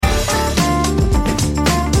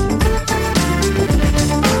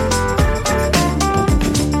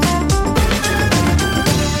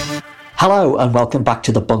Hello and welcome back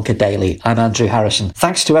to the Bunker Daily. I'm Andrew Harrison.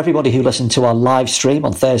 Thanks to everybody who listened to our live stream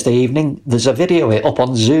on Thursday evening. There's a video up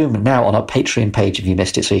on Zoom now on our Patreon page if you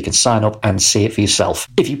missed it, so you can sign up and see it for yourself.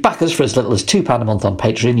 If you back us for as little as £2 a month on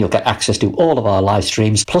Patreon, you'll get access to all of our live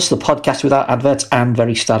streams, plus the podcast without adverts and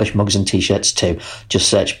very stylish mugs and t-shirts too. Just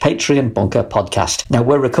search Patreon Bunker Podcast. Now,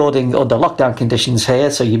 we're recording under lockdown conditions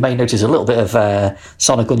here, so you may notice a little bit of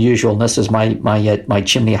sonic unusualness as my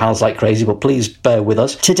chimney howls like crazy, but please bear with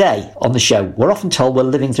us. Today on the show, we're often told we're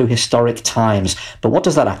living through historic times, but what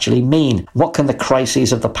does that actually mean? What can the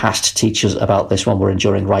crises of the past teach us about this one we're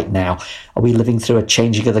enduring right now? Are we living through a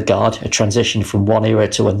changing of the guard, a transition from one era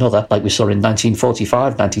to another, like we saw in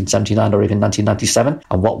 1945, 1979, or even 1997?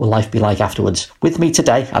 And what will life be like afterwards? With me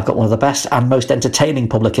today, I've got one of the best and most entertaining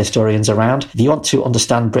public historians around. If you want to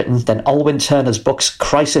understand Britain, then ALWYN Turner's books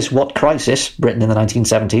Crisis What Crisis, Britain in the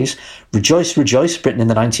 1970s, Rejoice Rejoice, Britain in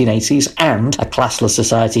the 1980s, and A Classless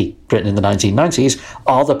Society, Britain in the 1990s,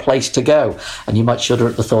 are the place to go. And you might shudder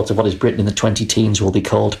at the thought of what is Britain in the 20-teens will be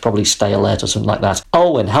called, probably Stay Alert or something like that.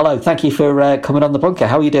 ALWYN, hello, thank you for coming on the Bunker.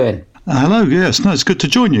 How are you doing? Hello, yes, no, it's good to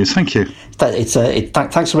join you, thank you.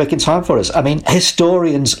 Thanks for making time for us. I mean,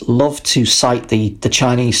 historians love to cite the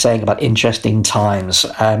Chinese saying about interesting times.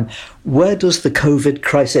 Where does the COVID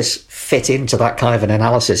crisis fit into that kind of an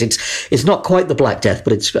analysis? It's not quite the Black Death,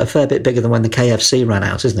 but it's a fair bit bigger than when the KFC ran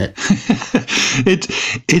out, isn't it?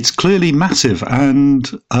 It's clearly massive, and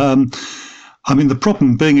I mean, the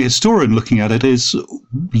problem being a historian looking at it is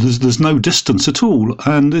there's no distance at all.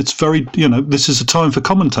 And it's very, this is a time for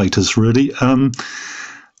commentators, really.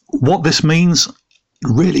 What this means,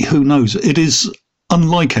 really, who knows? It is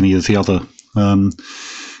unlike any of the other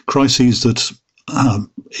crises that,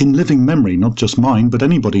 in living memory, not just mine, but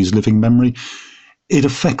anybody's living memory, it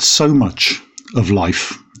affects so much of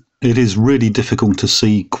life. It is really difficult to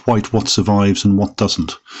see quite what survives and what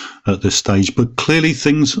doesn't at this stage. But clearly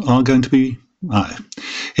things are going to be...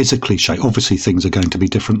 it's a cliche. Obviously, things are going to be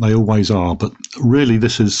different. They always are. But really,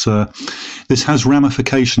 this has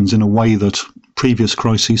ramifications in a way that previous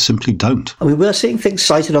crises simply don't. I mean, we're seeing things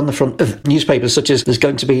cited on the front of newspapers, such as there's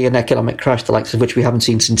going to be an economic crash, the likes of which we haven't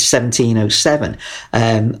seen since 1707.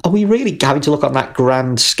 Are we really having to look on that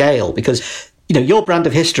grand scale? Because your brand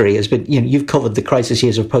of history has been, you've covered the crisis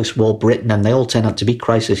years of post-war Britain, and they all turn out to be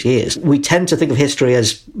crisis years. We tend to think of history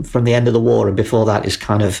as from the end of the war, and before that is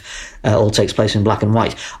kind of all takes place in black and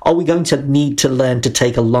white. Are we going to need to learn to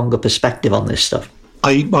take a longer perspective on this stuff?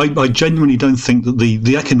 I genuinely don't think that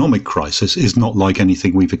the economic crisis is not like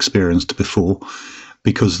anything we've experienced before,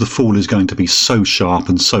 because the fall is going to be so sharp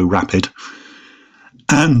and so rapid.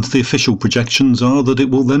 And the official projections are that it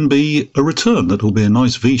will then be a return. That will be a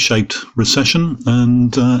nice V-shaped recession,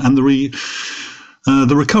 and the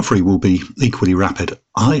recovery will be equally rapid.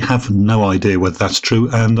 I have no idea whether that's true,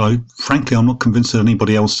 and frankly, I'm not convinced that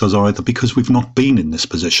anybody else does either, because we've not been in this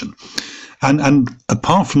position. And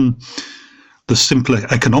apart from the simpler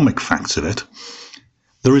economic facts of it,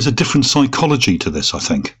 there is a different psychology to this, I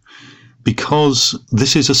think, because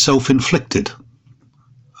this is a self-inflicted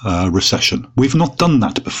recession. We've not done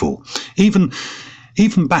that before. Even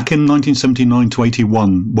back in 1979 to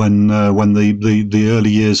 81, when the early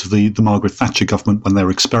years of the Margaret Thatcher government, when they were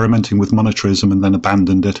experimenting with monetarism and then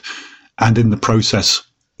abandoned it, and in the process,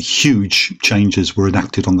 huge changes were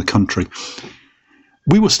enacted on the country.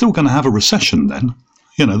 We were still going to have a recession then.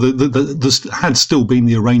 There had still been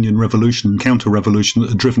the Iranian Revolution and counter-revolution that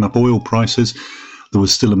had driven up oil prices. There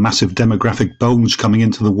was still a massive demographic bulge coming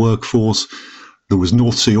into the workforce. There was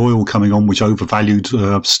North Sea oil coming on, which overvalued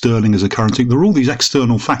sterling as a currency. There were all these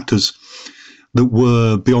external factors that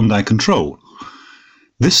were beyond our control.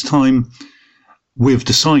 This time, we've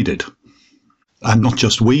decided, and not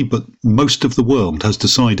just we, but most of the world has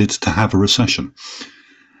decided to have a recession.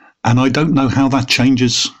 And I don't know how that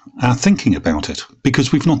changes our thinking about it,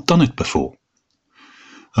 because we've not done it before.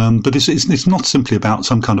 But it's not simply about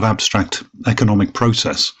some kind of abstract economic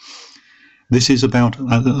process. This is about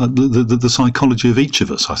the psychology of each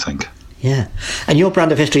of us, I think. Yeah. And your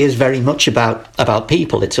brand of history is very much about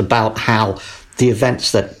people. It's about how the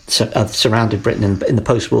events that have surrounded Britain in the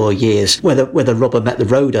post-war years, where the rubber met the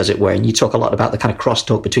road, as it were. And you talk a lot about the kind of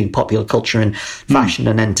crosstalk between popular culture and fashion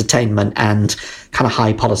and entertainment and kind of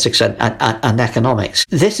high politics and economics.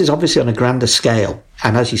 This is obviously on a grander scale,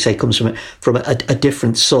 and as you say, comes from a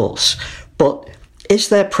different source. But is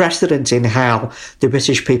there precedent in how the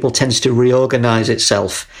British people tends to reorganise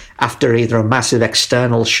itself after either a massive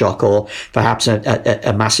external shock or perhaps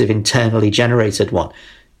a massive internally generated one?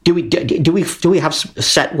 Do we have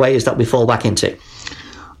set ways that we fall back into?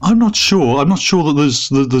 I'm not sure. I'm not sure that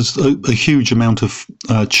there's a huge amount of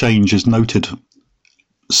change is noted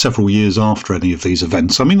several years after any of these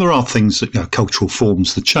events. I mean, there are things that, cultural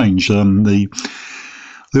forms that change. The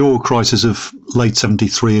oil crisis of late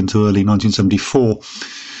 73 into early 1974,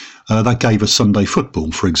 that gave us Sunday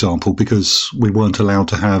football, for example, because we weren't allowed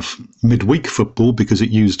to have midweek football because it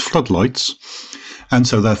used floodlights. And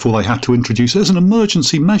so therefore they had to introduce it as an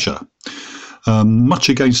emergency measure. Much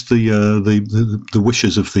against the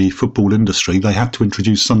wishes of the football industry, they had to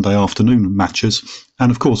introduce Sunday afternoon matches. And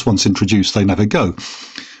of course, once introduced, they never go.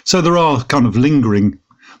 So there are kind of lingering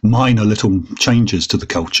minor little changes to the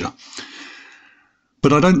culture.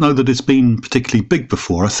 But I don't know that it's been particularly big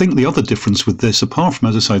before. I think the other difference with this, apart from,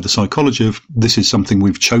 as I say, the psychology of this is something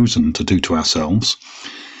we've chosen to do to ourselves,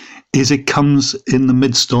 is it comes in the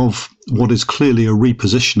midst of what is clearly a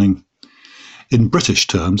repositioning in British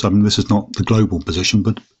terms. I mean, this is not the global position,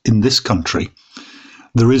 but in this country,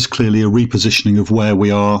 there is clearly a repositioning of where we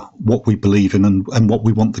are, what we believe in, and what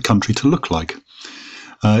we want the country to look like.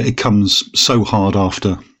 It comes so hard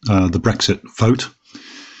after the Brexit vote,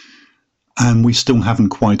 and we still haven't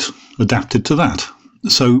quite adapted to that.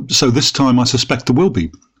 So this time, I suspect there will be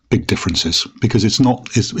big differences because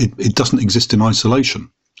it doesn't exist in isolation.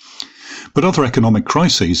 But other economic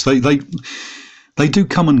crises, they do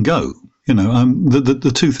come and go.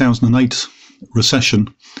 The 2008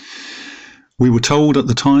 recession, we were told at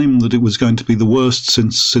the time that it was going to be the worst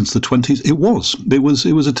since the 20s. It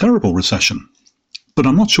was a terrible recession, but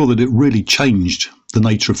I'm not sure that it really changed the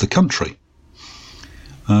nature of the country.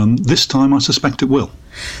 This time, I suspect it will.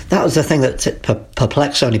 That was the thing that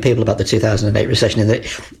perplexed so many people about the 2008 recession, in that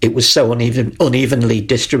it was so unevenly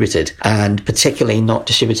distributed, and particularly not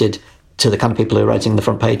distributed to the kind of people who are writing the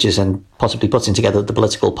front pages and possibly putting together the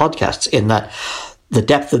political podcasts, in that the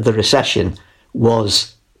depth of the recession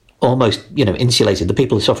was almost, insulated. The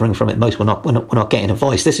people suffering from it most were not getting a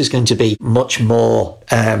voice. This is going to be much more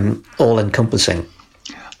all-encompassing.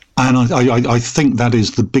 And I think that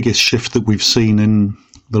is the biggest shift that we've seen in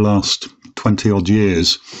the last 20-odd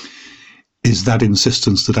years, is that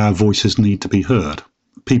insistence that our voices need to be heard.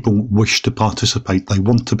 People wish to participate. They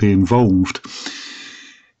want to be involved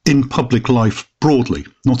in public life broadly,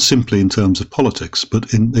 not simply in terms of politics,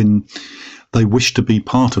 but in they wish to be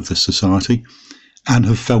part of this society and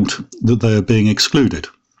have felt that they are being excluded.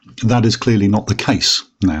 That is clearly not the case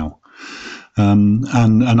now. And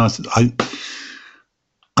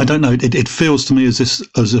I don't know. It feels to me as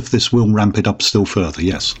if this will ramp it up still further.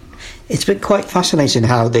 Yes, it's been quite fascinating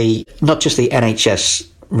how not just the NHS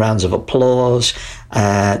rounds of applause,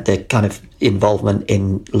 the kind of involvement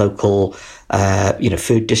in local,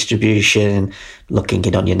 food distribution, looking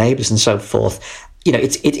in on your neighbours and so forth.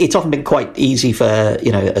 It's often been quite easy for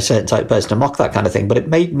a certain type of person to mock that kind of thing. But it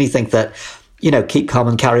made me think that, keep calm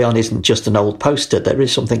and carry on isn't just an old poster. There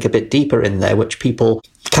is something a bit deeper in there, which people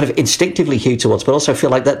kind of instinctively hew towards, but also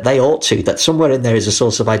feel like that they ought to, that somewhere in there is a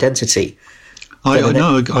source of identity. I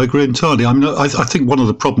agree entirely. I mean, I think one of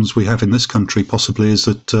the problems we have in this country possibly is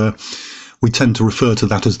that we tend to refer to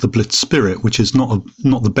that as the Blitz spirit, which is not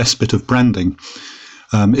the best bit of branding.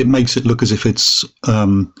 It makes it look as if it's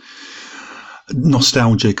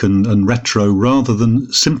nostalgic and retro, rather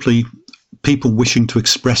than simply people wishing to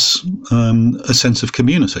express a sense of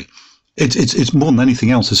community. It's more than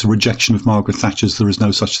anything else, it's a rejection of Margaret Thatcher's "there is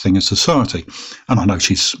no such thing as society." And I know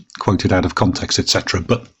she's quoted out of context, etc.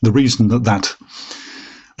 But the reason that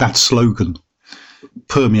slogan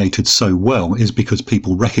permeated so well is because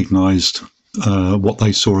people recognised what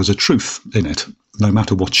they saw as a truth in it. No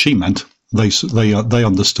matter what she meant, they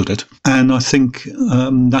understood it. And I think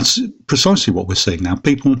that's precisely what we're seeing now.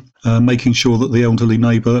 People making sure that the elderly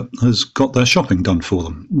neighbour has got their shopping done for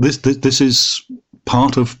them. This is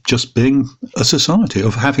part of just being a society,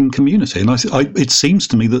 of having community. And it seems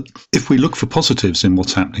to me that if we look for positives in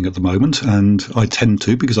what's happening at the moment, and I tend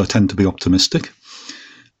to, because I tend to be optimistic,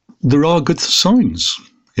 there are good signs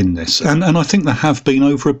in this. And I think there have been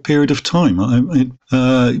over a period of time.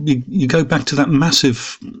 You go back to that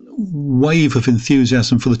massive wave of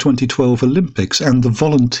enthusiasm for the 2012 Olympics and the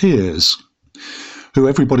volunteers, who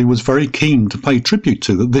everybody was very keen to pay tribute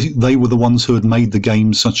to, that they were the ones who had made the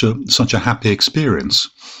Games such a happy experience.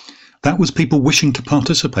 That was people wishing to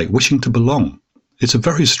participate, wishing to belong. It's a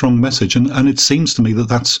very strong message, and it seems to me that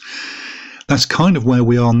that's kind of where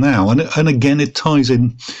we are now. And again, it ties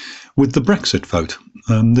in with the Brexit vote.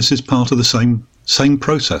 This is part of the same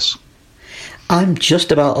process. I'm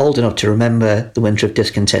just about old enough to remember the winter of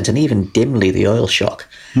discontent and even dimly the oil shock.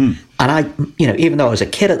 And I, even though I was a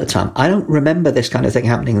kid at the time, I don't remember this kind of thing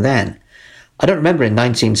happening then. I don't remember in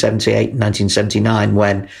 1978, 1979,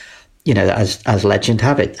 when as legend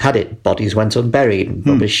had it, bodies went unburied, and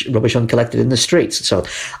rubbish uncollected in the streets. So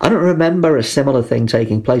I don't remember a similar thing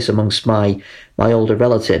taking place amongst my older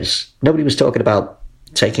relatives. Nobody was talking about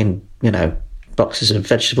taking, boxes of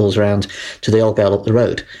vegetables around to the old girl up the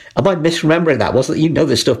road. Am I misremembering that? Wasn't it? You know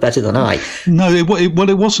this stuff better than I. No, it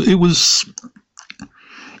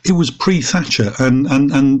was pre-Thatcher,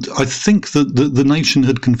 and I think that the nation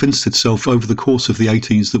had convinced itself over the course of the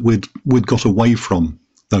 80s that we'd got away from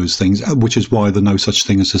those things, which is why the No Such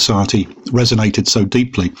Thing as Society resonated so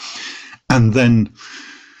deeply. And then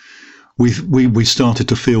we started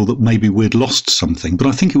to feel that maybe we'd lost something, but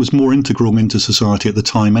I think it was more integral into society at the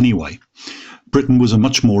time anyway. Britain was a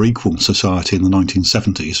much more equal society in the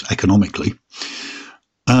 1970s economically.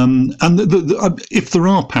 And if there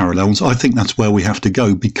are parallels, I think that's where we have to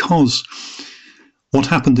go, because what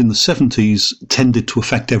happened in the 70s tended to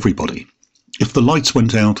affect everybody. If the lights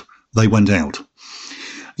went out, they went out.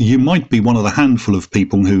 You might be one of the handful of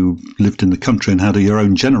people who lived in the country and had your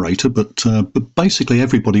own generator, but basically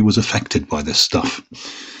everybody was affected by this stuff.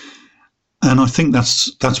 And I think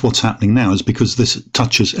that's what's happening now, is because this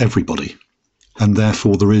touches everybody. And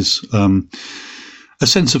therefore there is a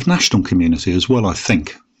sense of national community as well, I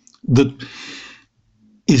think, that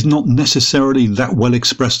is not necessarily that well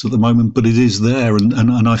expressed at the moment, but it is there. And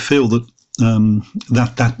I feel that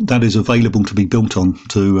that is available to be built on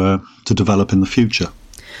to develop in the future.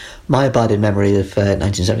 My abiding memory of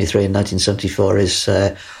 1973 and 1974 is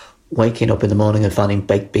waking up in the morning and finding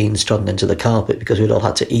baked beans trodden into the carpet because we'd all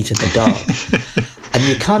had to eat in the dark. And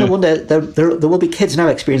you kind of wonder, there will be kids now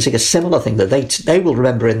experiencing a similar thing that they will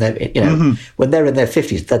remember in their, when they're in their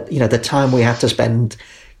 50s, that, the time we had to spend,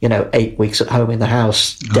 8 weeks at home in the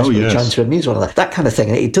house, desperately trying to amuse one another. That kind of thing.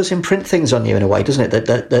 It does imprint things on you in a way, doesn't it?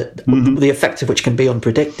 The effect of which can be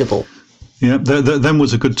unpredictable. Yeah, then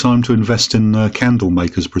was a good time to invest in candle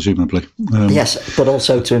makers, presumably. Yes, but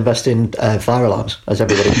also to invest in fire alarms, as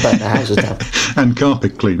everybody burnt their houses down. And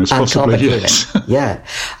carpet cleaners, possibly, yes. Yeah.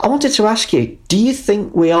 I wanted to ask you, do you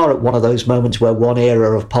think we are at one of those moments where one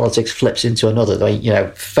era of politics flips into another?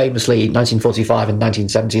 Famously 1945 and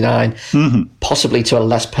 1979, possibly to a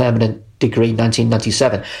less permanent degree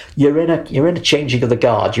 1997. You're in a changing of the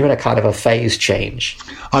guard. You're in a kind of a phase change.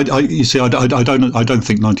 I don't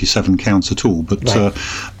think 97 counts at all. But,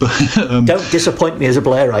 right. Don't disappoint me as a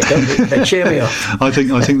Blairite. Don't cheer me up. I think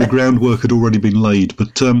the groundwork had already been laid.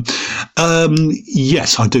 But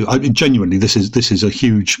yes, I do. Genuinely, this is a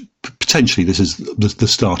huge. Potentially, this is the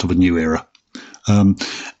start of a new era. And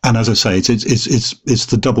as I say, it's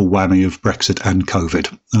the double whammy of Brexit and COVID.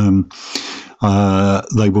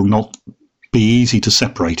 They will not be easy to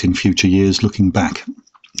separate in future years looking back.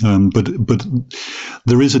 But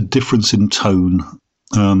there is a difference in tone,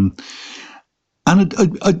 and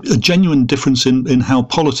a genuine difference in how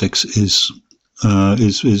politics is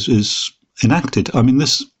enacted. I mean,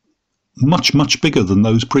 this much bigger than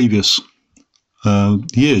those previous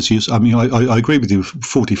years. I mean, I agree with you,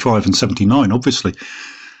 45 and 79, obviously.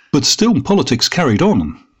 But still, politics carried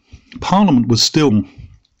on. Parliament was still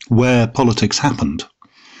where politics happened.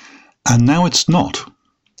 And now it's not.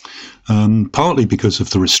 Partly because of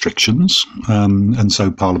the restrictions, and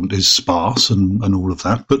so Parliament is sparse and all of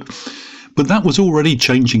that. But that was already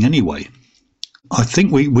changing anyway. I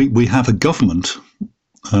think we have a government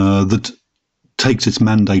that takes its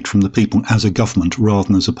mandate from the people as a government rather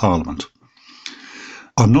than as a parliament.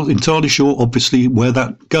 I'm not entirely sure, obviously, where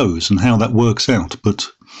that goes and how that works out, but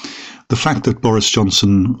the fact that Boris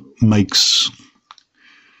Johnson makes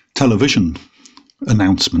television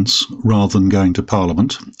announcements rather than going to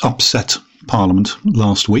Parliament upset Parliament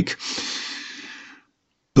last week,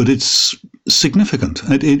 but it's significant.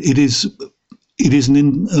 It is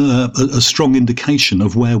a strong indication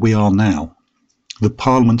of where we are now. The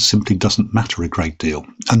Parliament simply doesn't matter a great deal,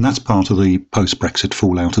 and that's part of the post-Brexit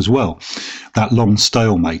fallout as well. That long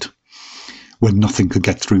stalemate when nothing could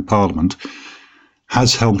get through Parliament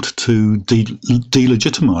has helped to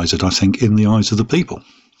delegitimise it, I think, in the eyes of the people.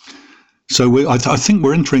 So I think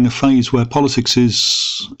we're entering a phase where politics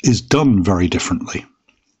is done very differently,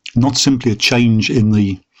 not simply a change in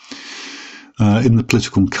the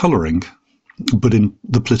political colouring, but in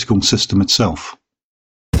the political system itself.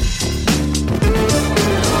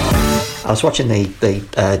 I was watching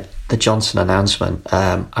the Johnson announcement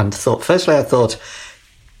and thought,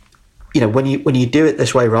 when you do it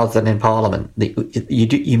this way rather than in Parliament,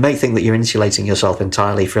 you may think that you're insulating yourself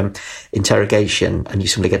entirely from interrogation and you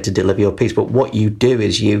simply get to deliver your piece. But what you do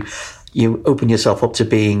is you open yourself up to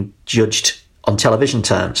being judged on television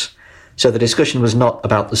terms. So the discussion was not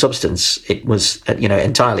about the substance. It was,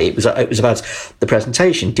 entirely. It was about the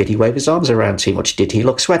presentation. Did he wave his arms around too much? Did he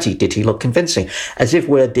look sweaty? Did he look convincing? As if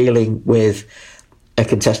we're dealing with a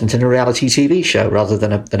contestant in a reality TV show rather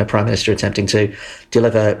than a prime minister attempting to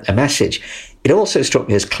deliver a message. It also struck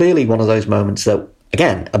me as clearly one of those moments that,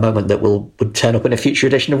 again, a moment that would turn up in a future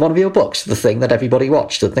edition of one of your books, the thing that everybody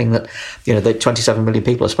watched, the thing that, the 27 million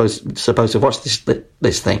people are supposed to have watched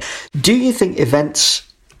this thing. Do you think events,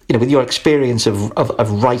 with your experience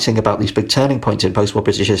of writing about these big turning points in post-war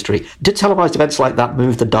British history, did televised events like that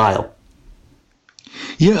move the dial?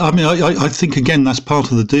 Yeah, I mean, I think, again, that's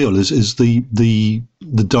part of the deal, is the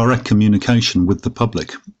direct communication with the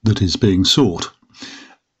public that is being sought.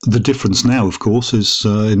 The difference now, of course, is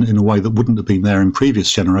in a way that wouldn't have been there in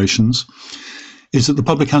previous generations, is that the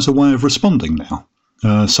public has a way of responding now.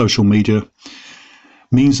 Social media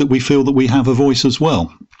means that we feel that we have a voice as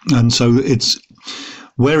well. And so it's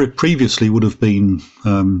where it previously would have been,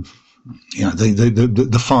 the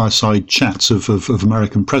fireside chats of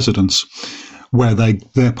American presidents, where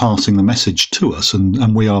they're passing the message to us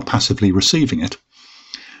and we are passively receiving it.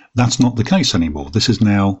 That's not the case anymore. This is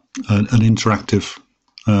now an interactive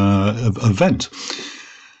event.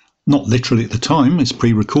 Not literally at the time, it's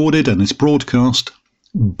pre-recorded and it's broadcast,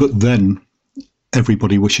 but then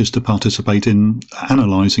everybody wishes to participate in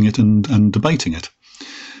analysing it and debating it.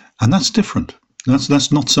 And that's different.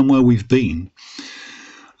 That's not somewhere we've been.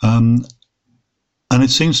 And it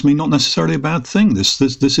seems to me not necessarily a bad thing. This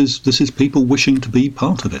is people wishing to be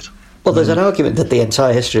part of it. Well, there's an argument that the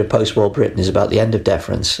entire history of post-war Britain is about the end of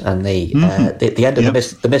deference and the end of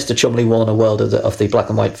the Mr. Chumley Warner world of the black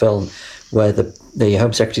and white film, where the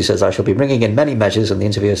Home Secretary says, "I shall be bringing in many measures," and the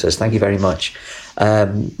interviewer says, "Thank you very much."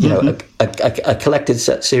 A collected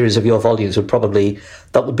series of your volumes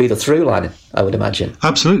that would be the through line, I would imagine.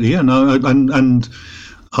 Absolutely, yeah. No, and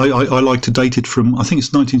I like to date it from, I think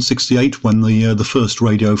it's 1968 when the first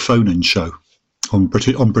radio phone-in show on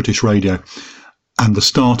British radio, and the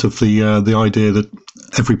start of the idea that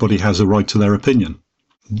everybody has a right to their opinion.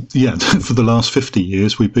 Yeah, for the last 50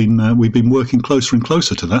 years we've been working closer and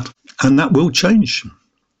closer to that, and that will change.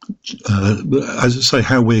 As I say,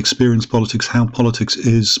 how we experience politics, how politics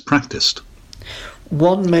is practiced.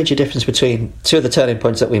 One major difference between two of the turning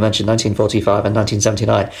points that we mentioned, 1945 and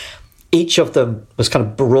 1979. Each of them was kind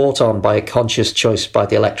of brought on by a conscious choice by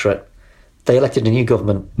the electorate. They elected a new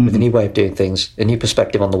government with a new way of doing things, a new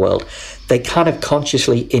perspective on the world. They kind of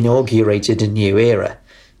consciously inaugurated a new era.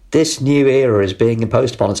 This new era is being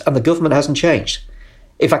imposed upon us, and the government hasn't changed.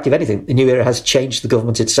 In fact, if anything, the new era has changed the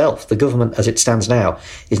government itself. The government, as it stands now,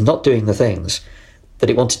 is not doing the things that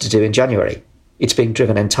it wanted to do in January. It's being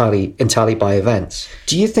driven entirely by events.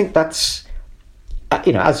 Do you think that's...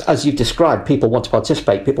 as you've described, people want to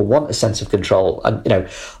participate. People want a sense of control. And,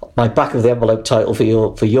 my back of the envelope title for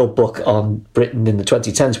your book on Britain in the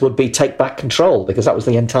 2010s would be "Take Back Control," because that was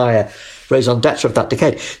the entire raison d'etre of that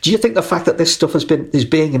decade. Do you think the fact that this stuff is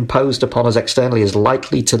being imposed upon us externally is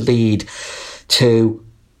likely to lead to,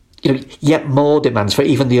 yet more demands for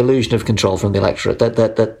even the illusion of control from the electorate?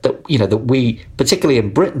 That we, particularly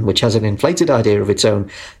in Britain, which has an inflated idea of its own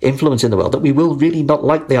influence in the world, that we will really not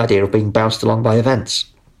like the idea of being bounced along by events.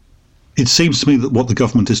 It seems to me that what the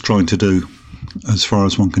government is trying to do, as far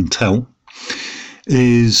as one can tell,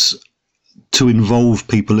 is to involve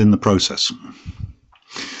people in the process.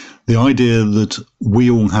 The idea that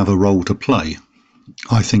we all have a role to play,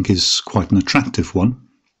 I think, is quite an attractive one,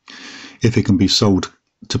 if it can be sold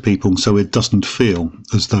to people so it doesn't feel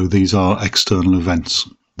as though these are external events.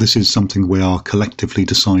 This is something we are collectively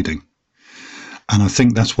deciding. And I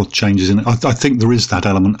think that's what changes in it. I think there is that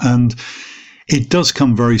element, and it does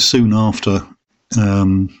come very soon after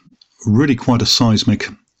really quite a seismic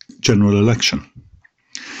general election.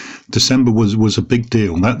 December was a big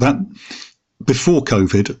deal. That before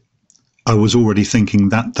COVID, I was already thinking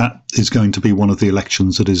that is going to be one of the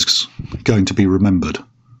elections that is going to be remembered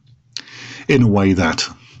in a way that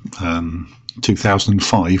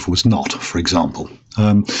 2005 was not, for example.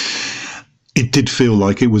 It did feel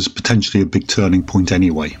like it was potentially a big turning point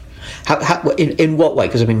anyway. In what way?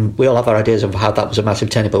 Because, we all have our ideas of how that was a massive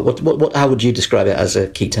turning point. How would you describe it as a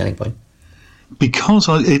key turning point? Because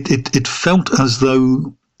it felt as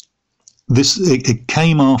though it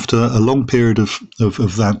came after a long period of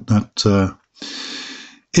that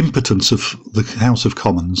impotence of the House of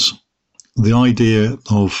Commons, the idea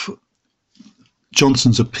of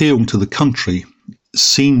Johnson's appeal to the country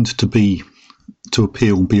seemed to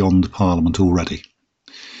appeal beyond Parliament already.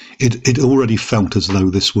 It already felt as though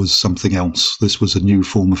this was something else. This was a new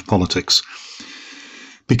form of politics.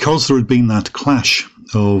 Because there had been that clash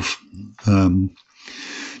of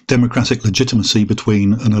democratic legitimacy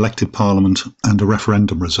between an elected parliament and a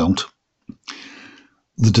referendum result,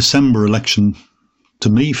 the December election, to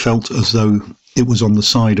me, felt as though it was on the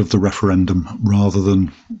side of the referendum rather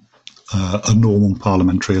than a normal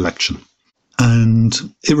parliamentary election. And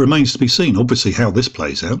it remains to be seen, obviously, how this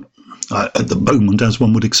plays out. At the moment, as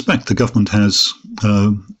one would expect, the government has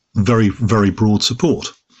very, very broad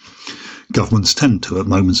support. Governments tend to at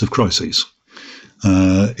moments of crises.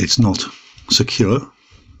 It's not secure,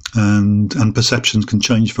 and perceptions can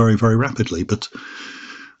change very, very rapidly. But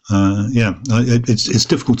it's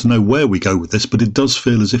difficult to know where we go with this, but it does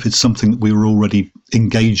feel as if it's something that we were already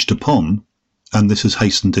engaged upon, and this has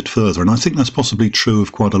hastened it further. And I think that's possibly true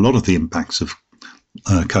of quite a lot of the impacts of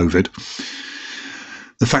COVID.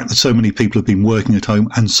 The fact that so many people have been working at home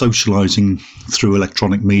and socialising through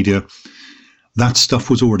electronic media, that stuff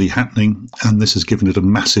was already happening, and this has given it a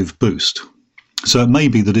massive boost. So it may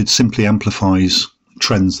be that it simply amplifies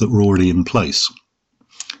trends that were already in place,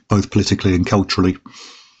 both politically and culturally,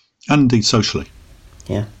 and indeed socially.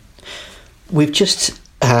 Yeah. We've just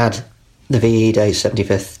had the VE Day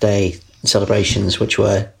 75th Day celebrations, which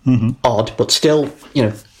were odd, but still,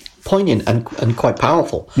 poignant and quite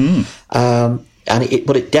powerful.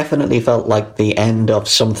 But it definitely felt like the end of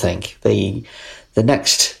something. The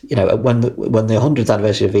next, when the 100th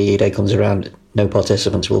anniversary of VE Day comes around, no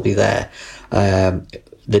participants will be there.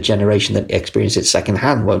 The generation that experienced it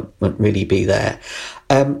secondhand won't really be there.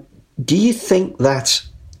 Do you think that,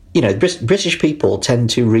 British people tend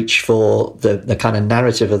to reach for the kind of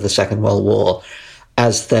narrative of the Second World War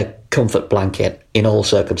as their comfort blanket in all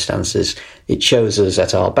circumstances? It shows us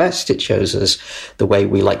at our best. It shows us the way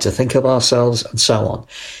we like to think of ourselves and so on.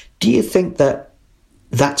 Do you think that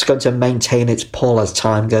that's going to maintain its pull as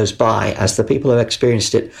time goes by, as the people who have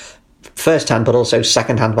experienced it firsthand but also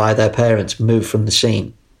secondhand by their parents move from the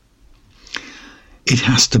scene? It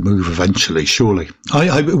has to move eventually, surely.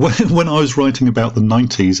 When I was writing about the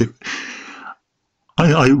 90s,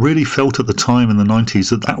 I really felt at the time in the 90s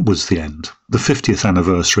that was the end. The 50th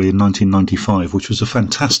anniversary in 1995, which was a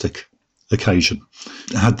fantastic occasion,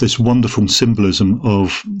 it had this wonderful symbolism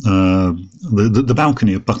of the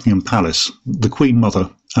balcony of Buckingham Palace, the Queen Mother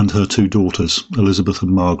and her two daughters, Elizabeth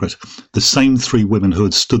and Margaret, the same three women who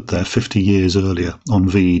had stood there 50 years earlier on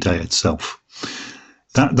VE Day itself.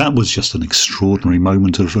 That was just an extraordinary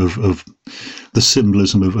moment of the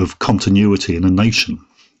symbolism of continuity in a nation.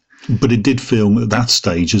 But it did feel at that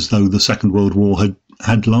stage as though the Second World War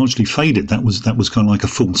had largely faded. That was kind of like a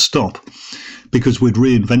full stop, because we'd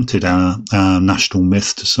reinvented our national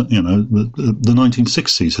myth. The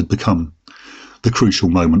 1960s had become the crucial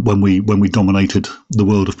moment when we dominated the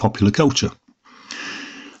world of popular culture.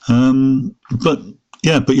 But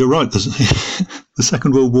you're right. The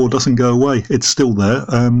Second World War doesn't go away. It's still there.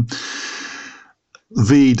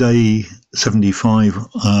 VE Day 75.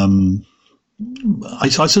 I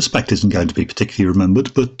suspect isn't going to be particularly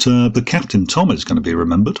remembered, but Captain Tom is going to be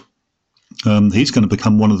remembered. He's going to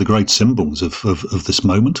become one of the great symbols of this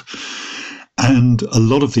moment. And a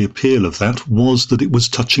lot of the appeal of that was that it was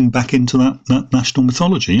touching back into that national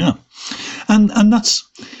mythology, yeah. And that's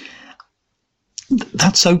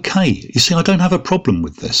okay. You see, I don't have a problem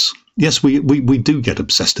with this. Yes, we do get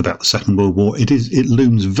obsessed about the Second World War. It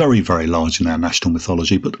looms very, very large in our national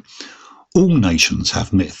mythology, but all nations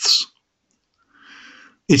have myths.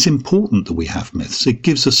 It's important that we have myths. It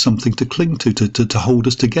gives us something to cling to hold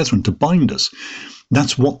us together and to bind us.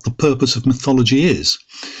 That's what the purpose of mythology is.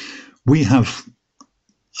 We have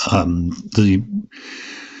the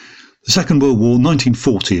Second World War,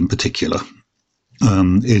 1940 in particular,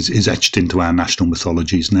 is etched into our national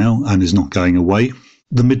mythologies now and is not going away.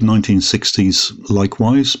 The mid-1960s,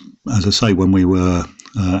 likewise, as I say, when we were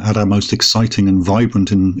at our most exciting and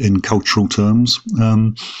vibrant in cultural terms.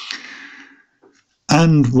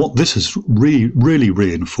 And what this has really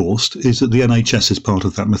reinforced is that the NHS is part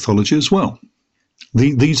of that mythology as well.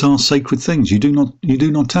 These are sacred things. You do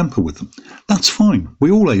not tamper with them. That's fine.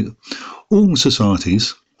 All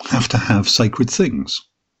societies have to have sacred things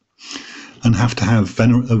and have to have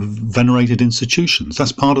venerated institutions.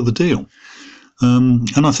 That's part of the deal.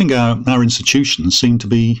 And I think our institutions seem to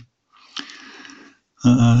be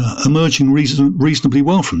emerging reasonably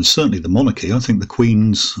well from this. Certainly the monarchy. I think the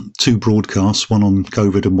Queen's two broadcasts, one on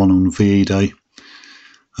COVID and one on VE Day,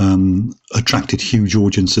 attracted huge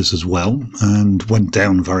audiences as well and went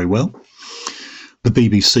down very well. The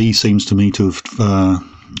BBC seems to me to have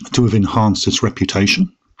enhanced its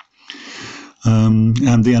reputation, and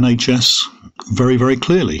the NHS very, very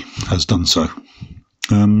clearly has done so.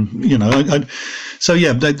 The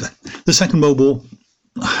Second World War,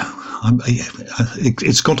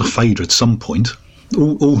 it's got to fade at some point.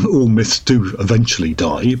 all myths do eventually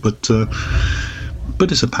die, but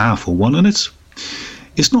it's a powerful one, and it's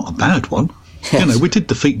not a bad one. Yes. We did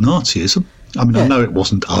defeat Nazism. I mean, I know it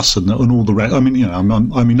wasn't us and all the rest. I mean,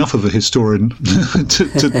 I'm enough of a historian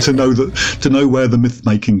to know where the myth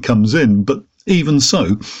making comes in. But even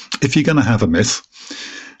so, if you're going to have a myth,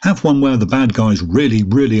 have one where the bad guys really,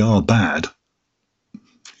 really are bad.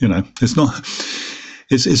 It's not.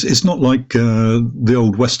 It's not like the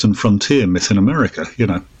old Western frontier myth in America.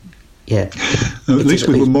 Yeah. At least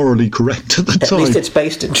we were morally correct at the time. At least it's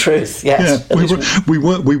based in truth. Yes. Yeah, we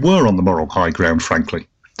were on the moral high ground, frankly.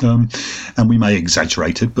 And we may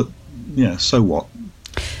exaggerate it, but so what?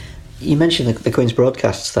 You mentioned the Queen's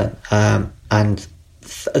broadcasts then, and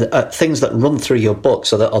things that run through your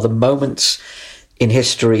books are the moments in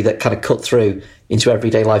history that kind of cut through into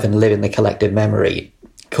everyday life and live in the collective memory.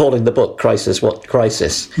 Calling the book "Crisis, What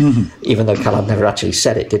Crisis," even though Callum never actually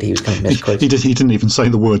said it, did he? He was kind of misquoted. He didn't even say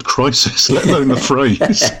the word crisis, let alone the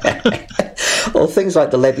phrase. Or things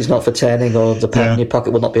like the levy's not for turning, or the pound in your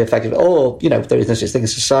pocket will not be affected, or there is no such thing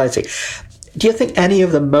as society. Do you think any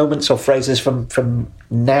of the moments or phrases from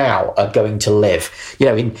now are going to live?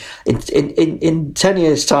 In 10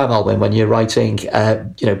 years' time, Alwyn, when you're writing,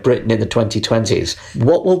 Britain in the 2020s,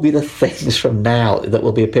 what will be the things from now that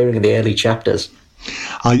will be appearing in the early chapters?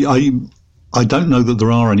 I don't know that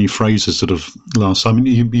there are any phrases that have lasted. I mean,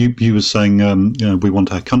 you were saying, we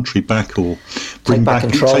want our country back, or take back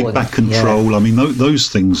control. Yeah. I mean, those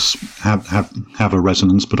things have a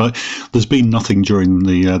resonance, but there's been nothing during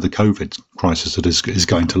the COVID crisis that is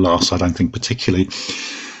going to last. I don't think particularly.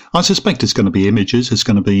 I suspect it's going to be images. It's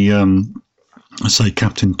going to be, I say,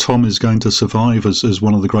 Captain Tom is going to survive as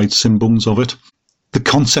one of the great symbols of it. The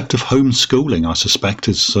concept of homeschooling, I suspect,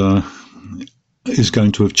 is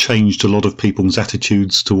going to have changed a lot of people's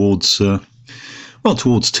attitudes towards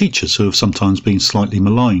teachers who have sometimes been slightly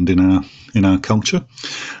maligned in our culture.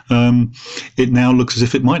 It now looks as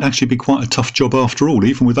if it might actually be quite a tough job after all,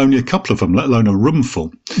 even with only a couple of them, let alone a room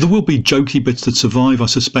full. There will be jokey bits that survive, I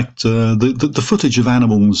suspect. The footage of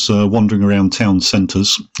animals wandering around town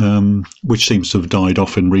centres, which seems to have died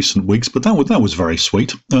off in recent weeks, but that was very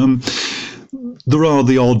sweet. There are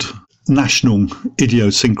the odd national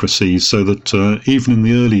idiosyncrasies, so that even in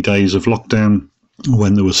the early days of lockdown,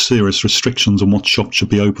 when there were serious restrictions on what shops should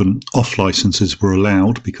be open, off licences were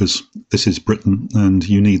allowed, because this is Britain and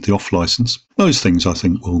you need the off licence. Those things, I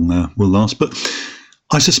think, will last. But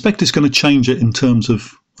I suspect it's going to change it in terms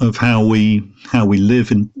of how we live,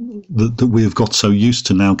 in that we have got so used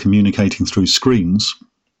to now communicating through screens,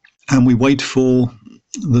 and we wait for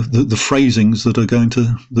the phrasings that are going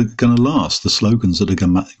to last, the slogans that are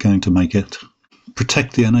going to make it.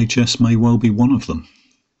 Protect the NHS may well be one of them,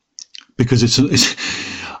 because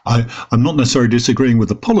I'm not necessarily disagreeing with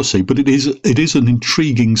the policy, but it is an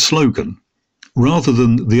intriguing slogan. Rather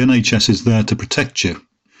than the NHS is there to protect you,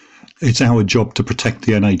 it's our job to protect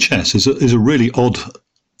the NHS is a really odd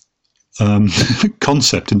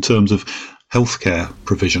concept in terms of healthcare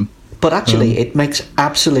provision. But actually, it makes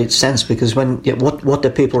absolute sense, because what do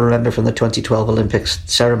people remember from the 2012 Olympics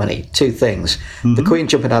ceremony? Two things: the Queen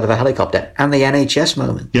jumping out of a helicopter, and the NHS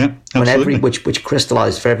moment. Yeah, absolutely. Which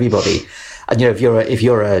crystallised for everybody. And if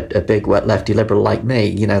you're a big lefty liberal like me,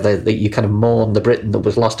 you kind of mourn the Britain that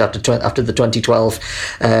was lost after the 2012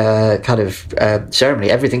 ceremony.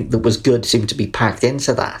 Everything that was good seemed to be packed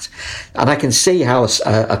into that, and I can see how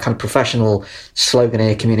a kind of professional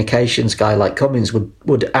sloganeer communications guy like Cummins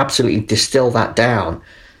would absolutely distill that down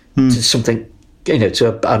to something, to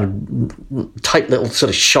a tight little sort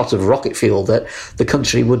of shot of rocket fuel that the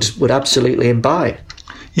country would absolutely imbibe.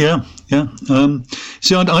 Yeah.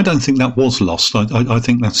 See, I don't think that was lost. I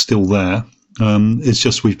think that's still there. It's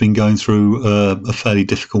just we've been going through a fairly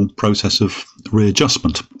difficult process of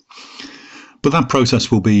readjustment. But that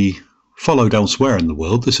process will be followed elsewhere in the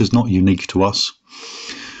world. This is not unique to us.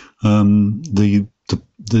 The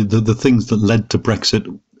things that led to Brexit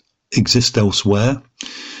exist elsewhere.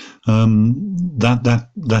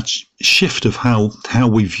 That shift of how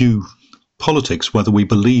we view politics, whether we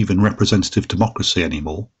believe in representative democracy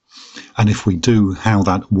anymore, and if we do, how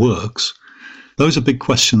that works, those are big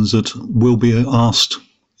questions that will be asked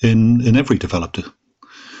in every developed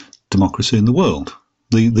democracy in the world.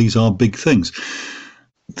 These are big things.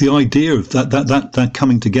 The idea of that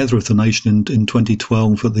coming together of the nation in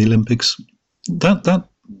 2012 at the Olympics, that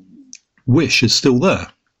wish is still there,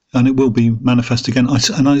 and it will be manifest again. I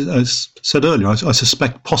said earlier, I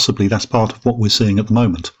suspect possibly that's part of what we're seeing at the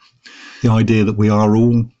moment. The idea that we are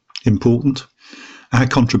all important. Our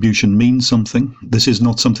contribution means something. This is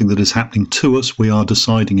not something that is happening to us. We are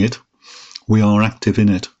deciding it. We are active in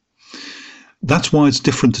it. That's why it's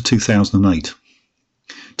different to 2008.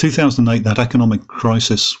 2008, that economic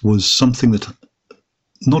crisis was something that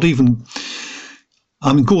not even...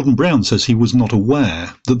 I mean, Gordon Brown says he was not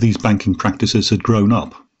aware that these banking practices had grown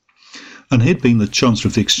up. And he'd been the Chancellor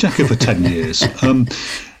of the Exchequer for 10 years.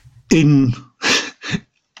 In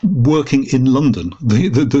working in London,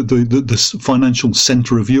 the financial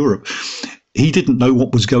centre of Europe, he didn't know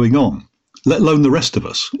what was going on, let alone the rest of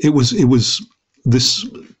us. It was this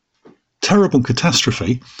terrible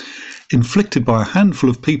catastrophe inflicted by a handful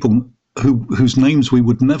of people whose names we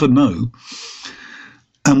would never know,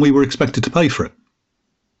 and we were expected to pay for it.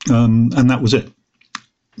 And that was it.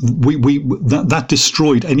 That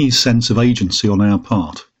destroyed any sense of agency on our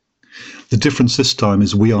part. The difference this time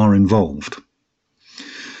is we are involved,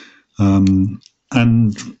 and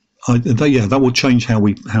that will change how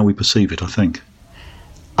we perceive it, I think.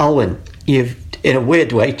 ALWYN, you've in a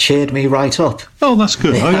weird way cheered me right up. Oh, that's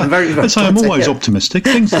good. I'm always optimistic.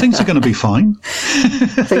 Things are going to be fine.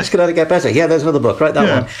 Things can only get better. Yeah, there's another book, right?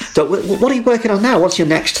 That one. So, what are you working on now? What's your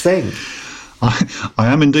next thing? I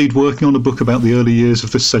am indeed working on a book about the early years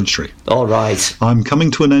of this century. All right. I'm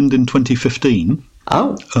coming to an end in 2015.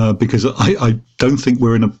 Oh. Because I don't think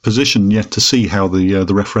we're in a position yet to see how the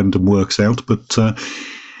referendum works out, but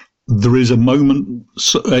there is a moment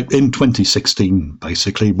in 2016,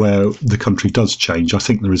 basically, where the country does change. I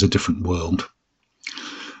think there is a different world.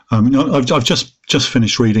 I've just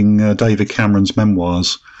finished reading David Cameron's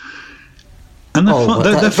memoirs. And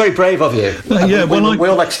that's very brave of you.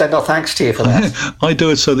 We'll extend our thanks to you for that. I do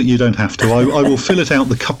it so that you don't have to. I will fill it out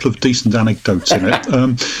with a couple of decent anecdotes in it.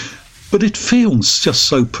 But it feels just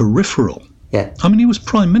so peripheral. Yeah. I mean, he was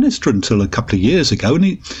Prime Minister until a couple of years ago, and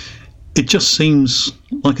it just seems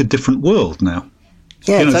like a different world now.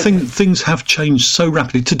 Yeah, things have changed so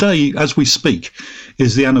rapidly. Today, as we speak,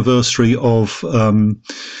 is the anniversary of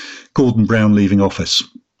Gordon Brown leaving office.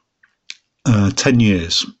 10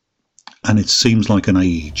 years. And it seems like an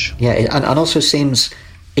age. Yeah, and also seems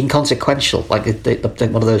inconsequential, like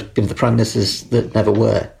one of those the prime ministers that never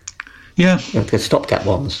were. Yeah. The stopgap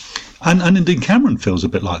ones. And indeed Cameron feels a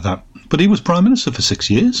bit like that. But he was prime minister for 6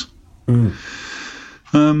 years. Mm.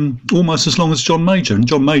 Almost as long as John Major. And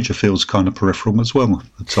John Major feels kind of peripheral as well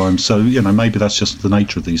at times. So, maybe that's just the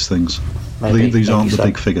nature of these things. These aren't the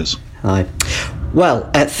big figures. Aye.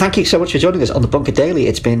 Well, thank you so much for joining us on the Bunker Daily.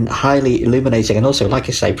 It's been highly illuminating and also, like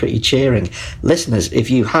I say, pretty cheering. Listeners,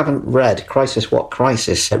 if you haven't read Crisis What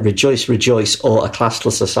Crisis, Rejoice, Rejoice, or A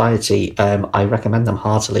Classless Society, I recommend them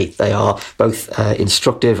heartily. They are both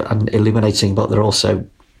instructive and illuminating, but they're also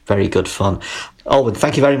very good fun. ALWYN,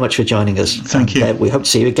 thank you very much for joining us. Thank you. We hope to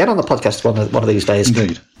see you again on the podcast one of these days.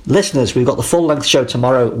 Indeed. Listeners, we've got the full-length show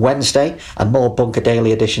tomorrow, Wednesday, and more Bunker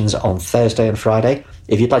Daily editions on Thursday and Friday.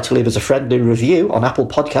 If you'd like to leave us a friendly review on Apple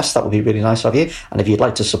Podcasts, that would be really nice of you. And if you'd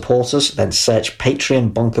like to support us, then search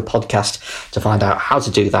Patreon Bunker Podcast to find out how to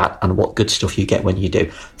do that and what good stuff you get when you do.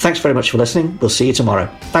 Thanks very much for listening. We'll see you tomorrow.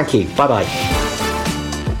 Thank you. Bye-bye.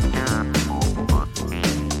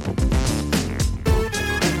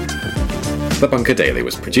 The Bunker Daily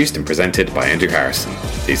was produced and presented by Andrew Harrison.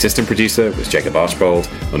 The assistant producer was Jacob Archbold,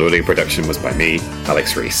 and audio production was by me,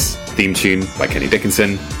 Alex Rees. Theme tune by Kenny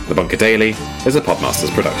Dickinson. The Bunker Daily is a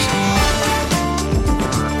Podmasters production.